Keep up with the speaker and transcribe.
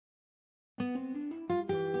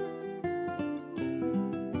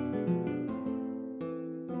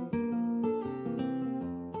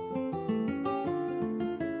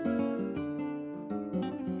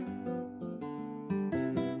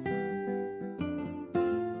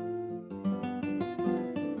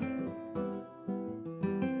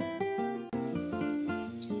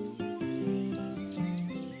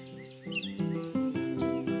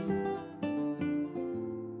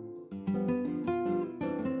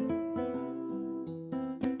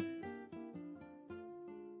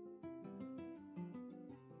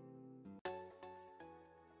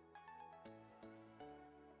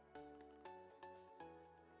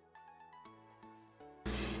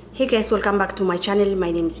Hey guys, welcome back to my channel.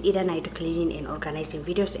 My name is Ida and I do cleaning and organizing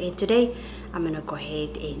videos, and today I'm gonna go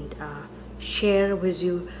ahead and share with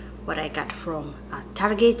you what I got from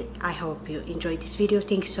Target. I hope you enjoyed this video.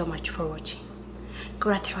 Thank you so much for watching.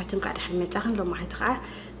 كبرات حواتن قاعد حمتاخن لو ما حنتقع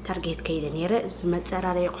تارجت كيدا نيره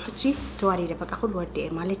زمصراري قحصي تواري دبقا كل ودي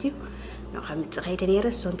مالتي نو خمص خيدا نيره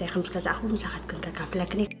سونتي خمس كذا اخو مساخت كن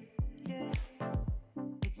كافلاكني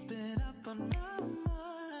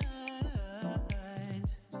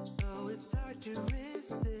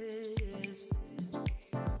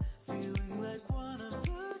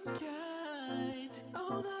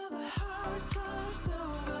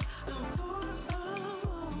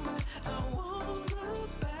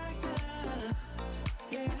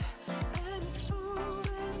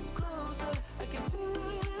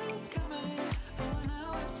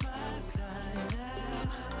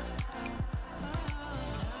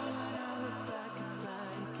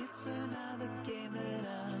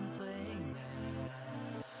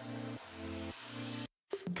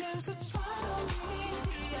It's finally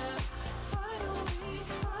here, finally,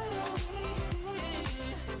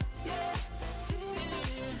 yeah,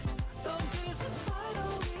 oh, 'cause it's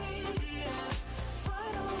finally here,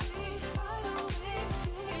 finally,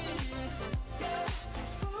 yeah,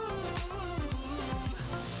 ooh.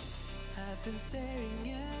 I've been staring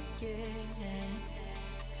again,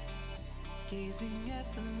 gazing at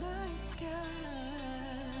the night sky,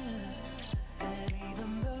 and even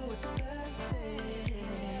though it's the same,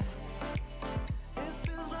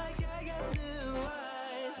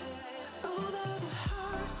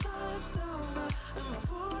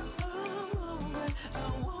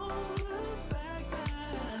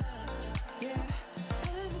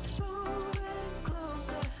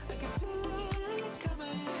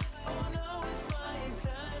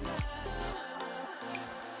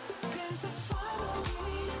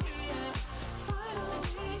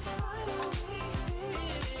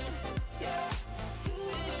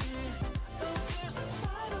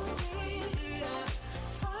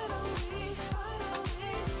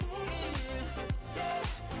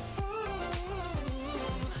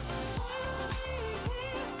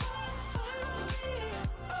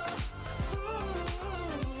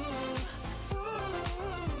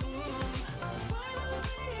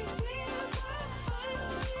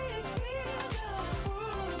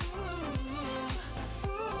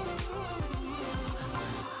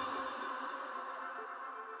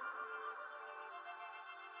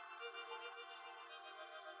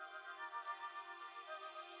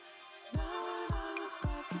 now when I look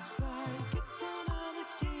back, it's like it's another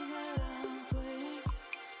game that I'm playing.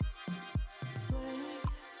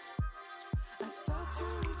 I thought to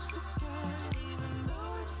reach the sky, even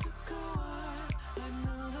though it took a while. I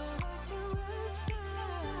know that I can rest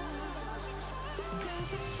now, 'cause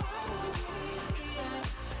it's finally here,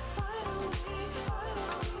 finally,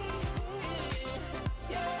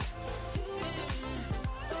 yeah,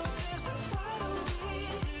 oh, 'cause it's finally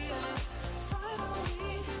here, finally,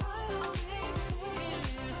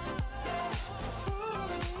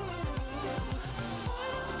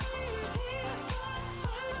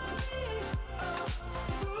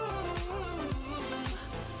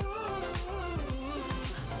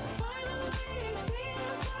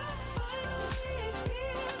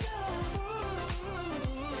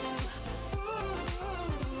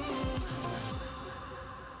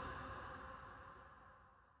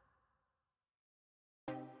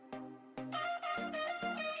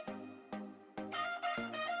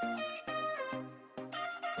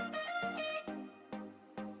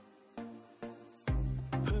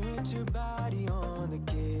 put your body on the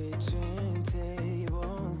kitchen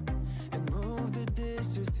table and move the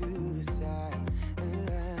dishes to the side.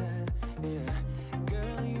 Yeah,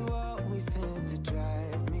 girl, you always tend to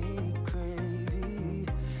drive me crazy,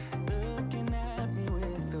 looking at me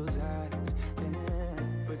with those eyes. Yeah,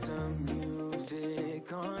 put some music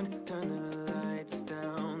on, turn the lights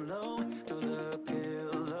down low, throw the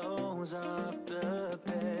pillows off the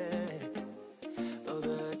bed, blow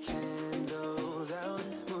the candles out,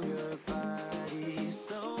 move your body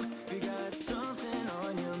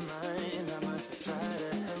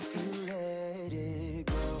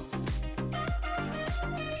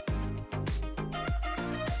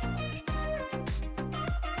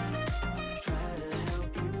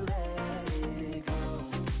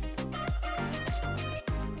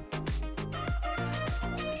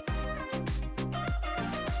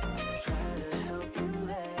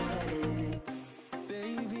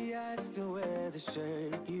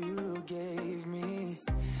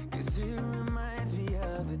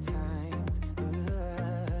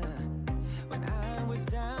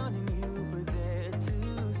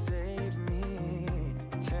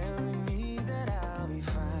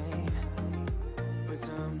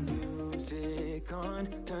on,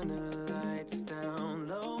 turn the lights down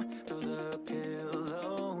low, throw the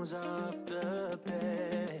pillows off the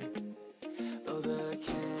bed, blow the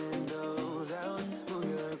candles out, move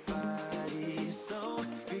your body slow.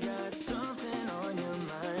 If you got something on your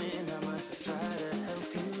mind, I'ma try to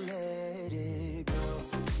help you let it go.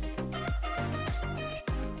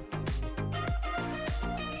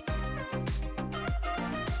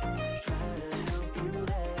 Try to help you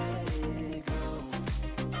let it go.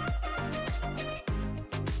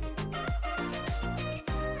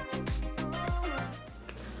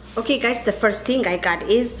 Okay guys, the first thing I got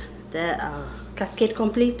is the cascade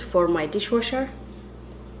complete for my dishwasher.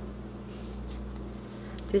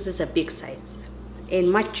 This is a big size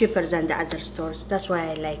and much cheaper than the other stores. That's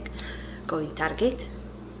why I like going Target.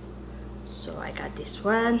 So I got this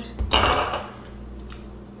one.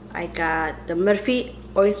 I got the Murphy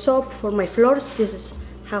oil soap for my floors. This is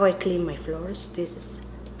how I clean my floors. This is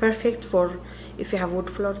perfect for if you have wood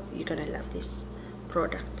floor. You're gonna love this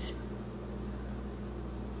product.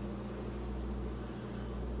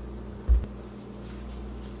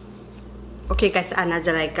 Okay guys,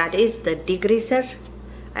 another I got is the degreaser.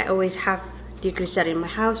 I always have degreaser in my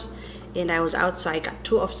house and I was out, so I got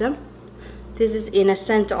 2 of them. This is in a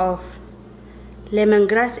scent of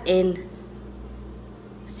lemongrass and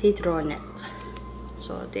citronelle.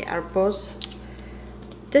 So they are both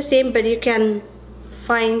the same, but you can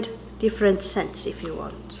find different scents if you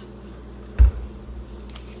want.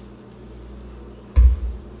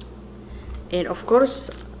 And of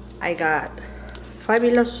course I got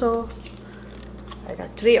Fabuloso. I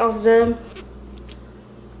got 3 of them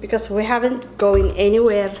because we haven't going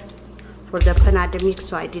anywhere for the pandemic,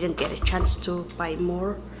 so I didn't get a chance to buy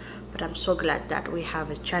more, but I'm so glad that we have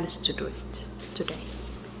a chance to do it today.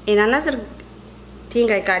 And another thing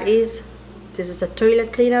I got is this is the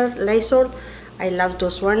toilet cleaner Lysol. I love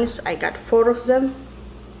those ones. I got 4 of them.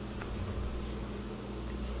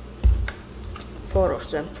 4 of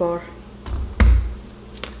them for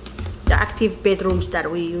the active bedrooms that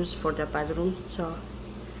we use for the bathrooms. So,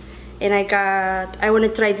 and I want to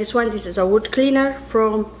try this one. This is a wood cleaner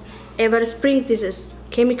from Everspring. This is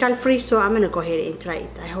chemical free, so I'm gonna go ahead and try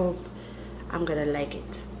it. I hope I'm gonna like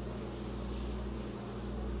it.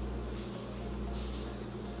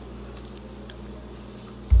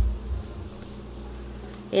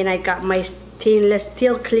 And I got my stainless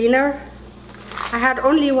steel cleaner. I had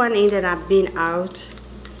only one in and I've been out,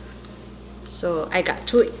 so I got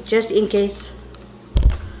 2 just in case.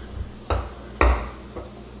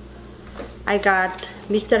 I got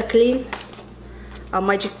Mr. Clean, a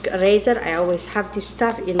magic razor. I always have this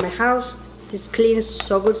stuff in my house. This cleans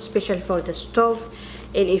so good, especially for the stove,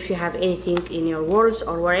 and if you have anything in your walls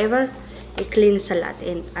or wherever, it cleans a lot,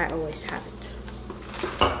 and I always have it.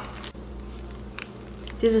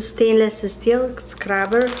 This is stainless steel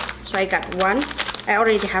scrubber, so I got 1. I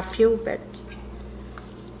already have few, but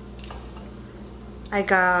I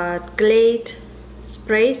got Glade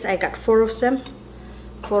sprays. I got 4 of them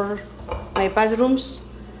for my bathrooms.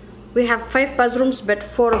 We have 5 bathrooms, but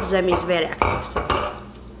 4 of them is very active, so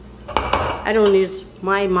I don't use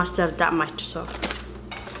my master that much, so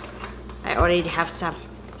I already have some.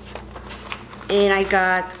 And I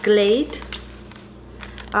got Glade.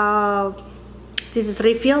 This is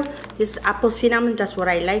refill. This is apple cinnamon. That's what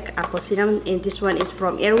I like, apple cinnamon. And this one is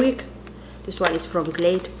from Airwick. This one is from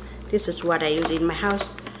Glade. This is what I use in my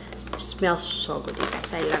house. It smells so good, you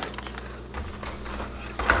guys. I love it.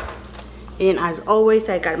 And as always,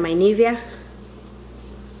 I got my Nivea.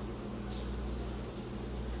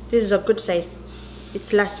 This is a good size.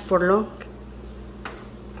 It lasts for long.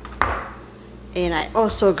 And I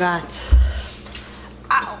also got,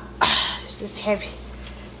 ow, this is heavy.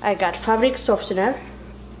 I got fabric softener.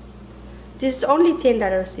 This is only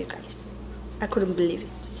 $10, you guys. I couldn't believe it,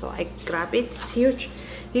 so I grabbed it. It's huge.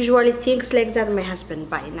 Usually things like that my husband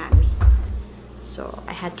buy, not me, so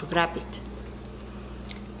I had to grab it.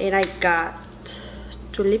 And I got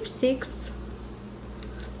 2 lipsticks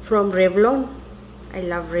from Revlon. I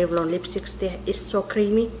love Revlon lipsticks. It's so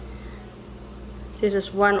creamy. This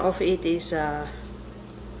is one of it is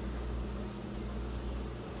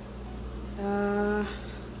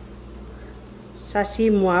Sassy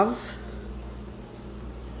Mauve,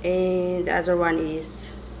 and the other one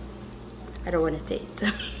is, I don't want to say it.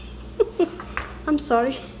 I'm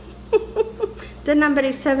sorry. The number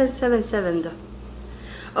is 777 though.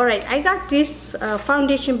 Alright, I got this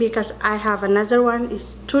foundation because I have another one.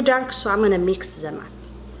 It's too dark, so I'm gonna mix them up.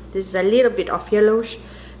 This is a little bit of yellowish.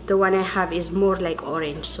 The one I have is more like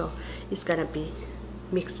orange, so it's gonna be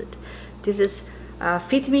mixed. This is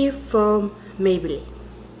Fit Me from Maybelline.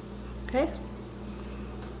 Okay.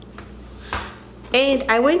 And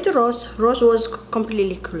I went to Rose. Rose was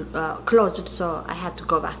completely closed, so I had to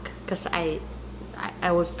go back because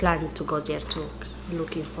I was planning to go there to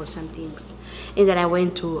looking for some things. And then I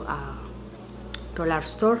went to dollar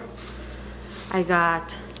store. I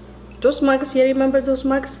got those mugs. You remember those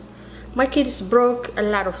mugs? My kids broke a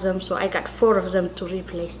lot of them, so I got 4 of them to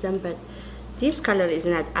replace them. But this color is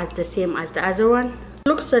not as the same as the other one.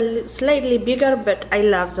 Looks slightly bigger, but I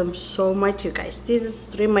love them so much, you guys.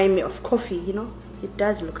 This remind me of coffee, you know. It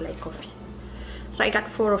does look like coffee. So I got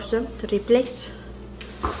 4 of them to replace.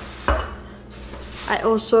 I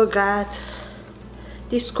also got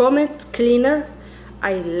this Comet cleaner.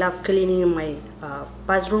 I love cleaning my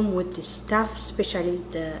bathroom with this stuff, especially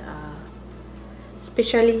the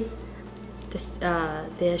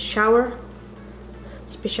shower.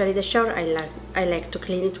 Especially the shower, I like to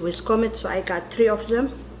clean it with Comet, so I got 3 of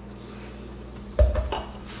them.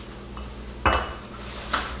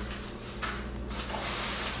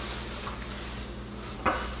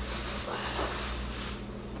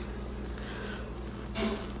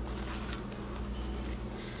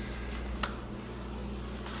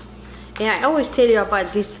 Yeah, I always tell you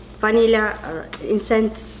about this vanilla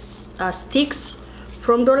incense sticks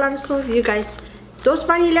from dollar store, you guys. Those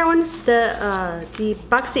vanilla ones, the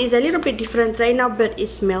box is a little bit different right now, but it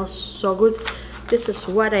smells so good. This is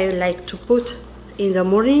what I like to put in the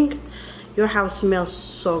morning. Your house smells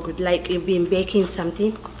so good, like you've been baking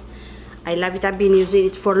something. I love it. I've been using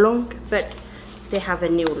it for long, but they have a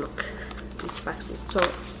new look, these boxes. So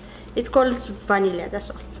it's called vanilla,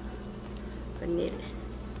 that's all. Vanilla.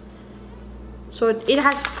 So it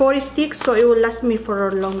has 40 sticks, so it will last me for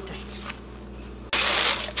a long time.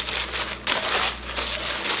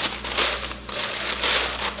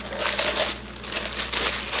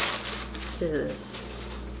 This is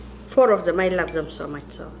 4 of them. I love them so much,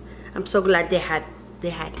 so I'm so glad they had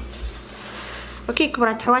it. Okay,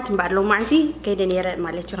 كبرت حوات بعد معتي كيدا نيرة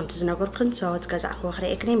مالتي خمس زنقرقن سو تجزع خو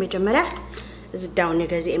خري إكني بجمرة زداون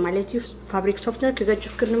نجازي مالتي فابريك سوفتنر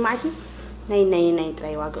كجوف كنا معتي 999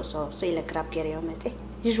 ترى واقع سو سيلا كراب كيريو ماتي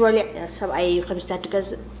يجوالي سبعي 5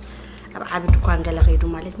 تجز عبد كوان قال غيرو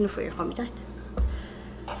مالتي نفوي خمسات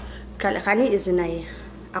كالخاني إذناي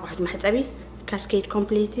أقعد محتسبي كاسكيد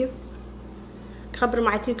كومبليتيو خبر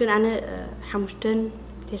معتي يمكن أنا حمشتن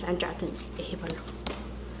 9 جعتن إيه بلو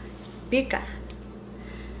سبيكر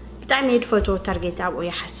تعمل فوتو تارجت أو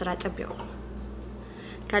يحسرات أبيعه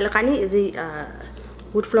كالقاني زي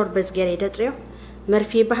wood floor بس جريدة تريو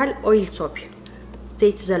مرفي بحال oil soap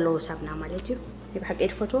زيت زلو سابنا مالتيو يبحق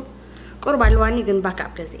إيد فوتو قرب الواني جن باك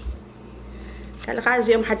أب كذي كالقاني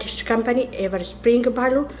زي يوم حدش كمباني ever spring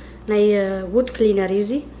بحالو ناي wood cleaner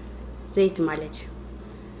يزي زيت مالتيو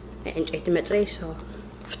يعني جيت متري سو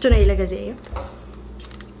فتنا إلى جزئية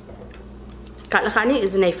كالقاني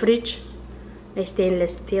إذا ناي فريج ناي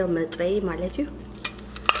stainless steel متري مالتيو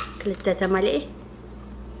كلتا مالي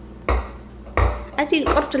أتين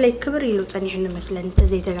قرط لي كبر يلو تاني حنا مثلا انت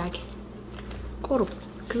زي تبعك قرب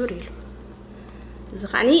كبر يلو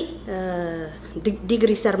زخاني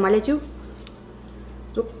ديجريسر مالتيو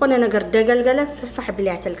زقنا نقر دقل فحب لي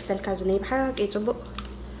عتلك سلكازني بحاك يطبق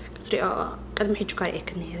كتري قد محيجو كاري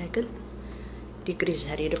اكني لكن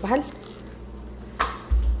ديجريسر يدبحل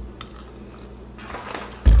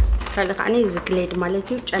كالقاني زكليد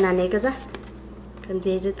مالتيو انا نيغزا كان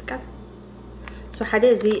زيدتك سو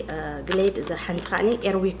حدا زي جليد إذا حنتقاني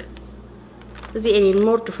إيرويك زي إني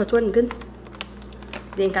المور تفتون جن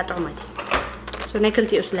زين كات عمتي سو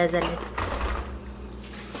ناكلتي أسلا زلين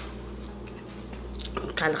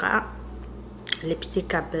كالغاء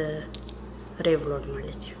لبستيكا بريفلون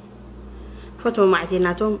مالتي فتو معتي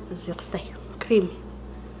ناتوم زي قصتي كريمي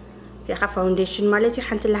زي خا فاونديشن مالتي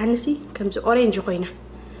حنت لهنسي كم زي أورينج قوينا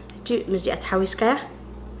تي مزي أتحويس كايا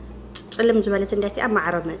تسلم زبالة نداتي أما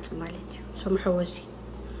عرمت مالتي سو محوسي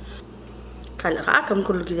كالغاء كم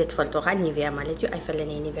كل جزء تفلتو غا نيفيا مالتيو أي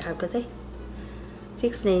فلني نيفيا هاو كزي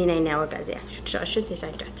 699 ناوا كزي شو عشان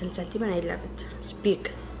 9 سنتيم أنا يلعبت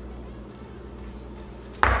سبيك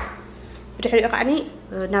بدحري أقعني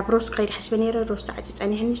نابروس قيد حسبني روس تعطي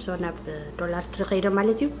تاني هني سو ناب دولار ترقيده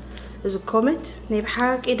مالتيو إذا كومت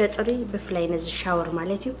نبحاك إذا تري بفلاين إذا شاور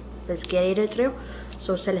مالتيو بس جريدة تريو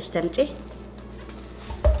سو سلستمتي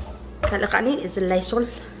كالغاني إذا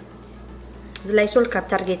لايسول كاب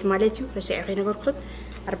تارجت مالتيو بس يعطي نقول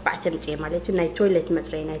 4 تمتي مالتيو ناي تويلت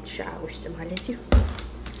مصري ناي تشعة وشت مالتيو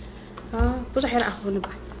بصح يرأخون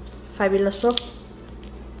بعد فابيلوسو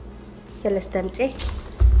سلستمتي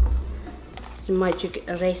زي ماجيك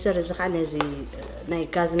ريسر إذا كان زي ناي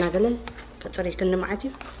غاز ناقلة كتري كنا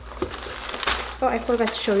معتيو I forgot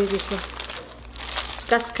to show you this one.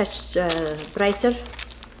 Got Sketch Brighter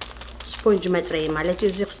سبونج متري مالتي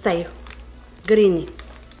زيق ستايو جريني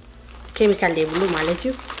كيميكال ليبلو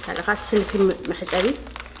مالتي هلا خاص سلك محصبي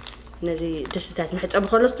نزي دستات محصب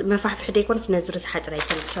خلص مفحفح ديكونس نزرس حطري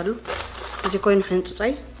يفلسلو زي كوين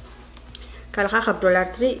حنطصاي كالخا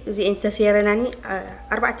 $5 تري زي انت سيرناني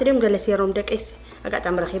 4 تريم قال سيروم دقيس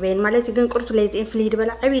اقاطم رخيبين مالتي كن قرط ليزين فليد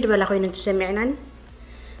بلا عبيد بلا خوين انت سمعناني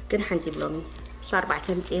كن حنتي بلومي صار 4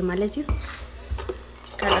 تمصي مالتي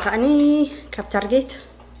كالخا اني كاب تارجت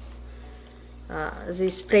زي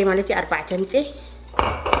سبراي مالتي 4 تمصي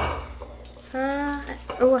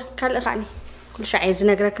هو كالخا اني كل شيء عايز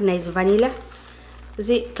نقرك نايز فانيلا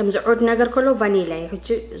زي كم زعود نقر كله فانيلا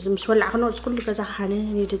يحجي مش ولع خنوز كل كذا خانه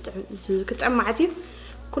نيد كطعمعتي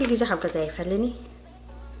كل جزء خب كذا يفلني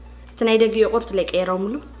تناي دقي قرط لك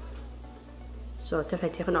ايراملو سو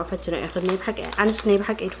تفتي خنا فتنا اخذني بحق انا سني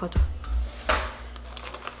بحق ايد فوتو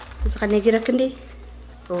اذا خلني غيرك ندي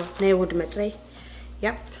او ناي ود مصري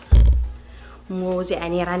ياب مو زي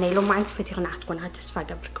اني راني لو ما انت فتي خنا تكون هتسفا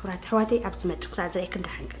قبل كبرات حواتي ابز مصق زي كنت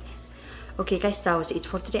حنقني. Okay guys, that was it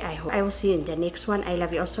for today. I hope I will see you in the next one. I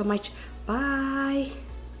love you all so much. Bye.